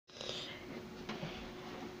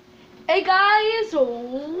Hey guys,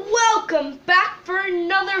 welcome back for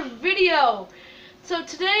another video. So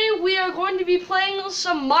today we are going to be playing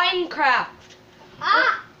some Minecraft.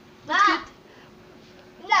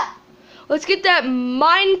 Let's get that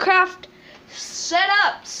Minecraft set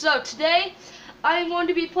up. So today I'm going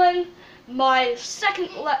to be playing my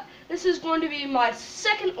this is going to be my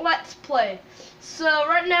second Let's Play. So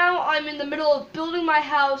right now I'm in the middle of building my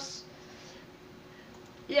house.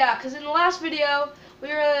 Yeah, because in the last video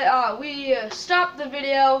we stopped the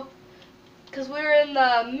video because we were in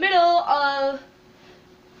the middle of,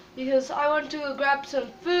 because I went to grab some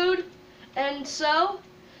food, and so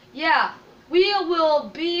yeah, we will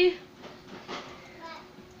be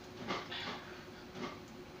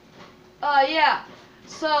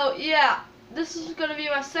this is gonna be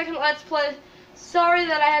my second Let's Play. Sorry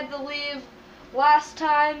that I had to leave last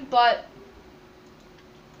time, but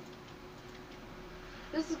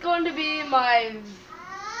this is going to be my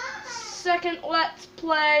second Let's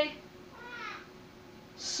Play,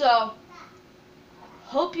 so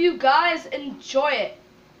hope you guys enjoy it.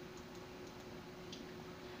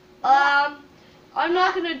 I'm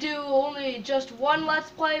not gonna do only just one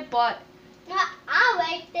Let's Play, but no, I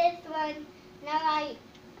like this one. Now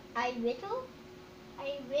I riddle.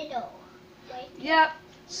 Right? yeah,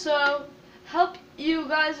 so hope you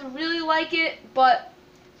guys really like it, but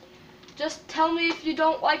just tell me if you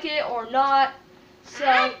don't like it or not. So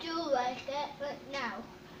I do like it, but no.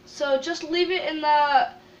 So just leave it in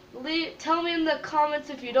tell me in the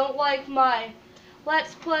comments if you don't like my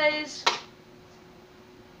Let's Plays.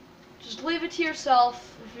 Just leave it to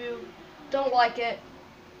yourself if you don't like it.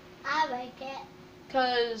 I like it.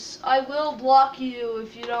 Because I will block you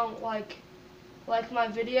if you don't like my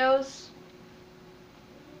videos.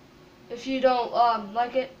 If you don't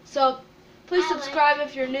like it. So please subscribe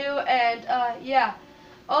if you're new, and yeah.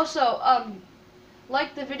 Also,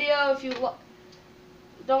 like the video if you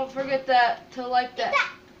don't forget to like that.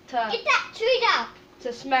 Get that tree down.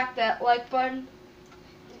 To smack that like button.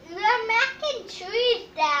 We're knocking trees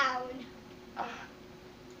down.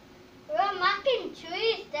 We're knocking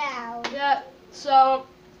trees down. Yeah, so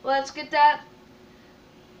let's get that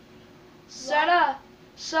set up.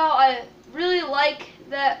 So I really like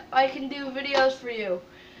that I can do videos for you.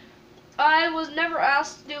 I was never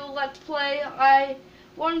asked to do a Let's Play. I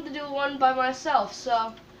wanted to do one by myself, so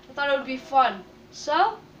I thought it would be fun.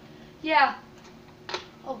 So, yeah.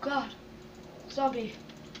 Oh God, zombie.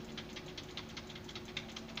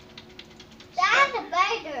 That's a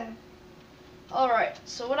spider. Alright,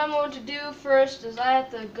 so what I'm going to do first is I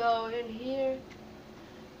have to go in here,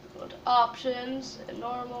 go to options,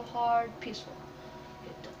 normal, hard, peaceful.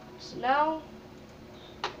 So now,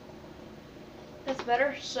 that's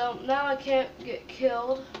better. So now I can't get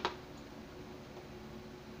killed.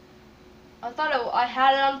 I thought I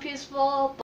had it on peaceful,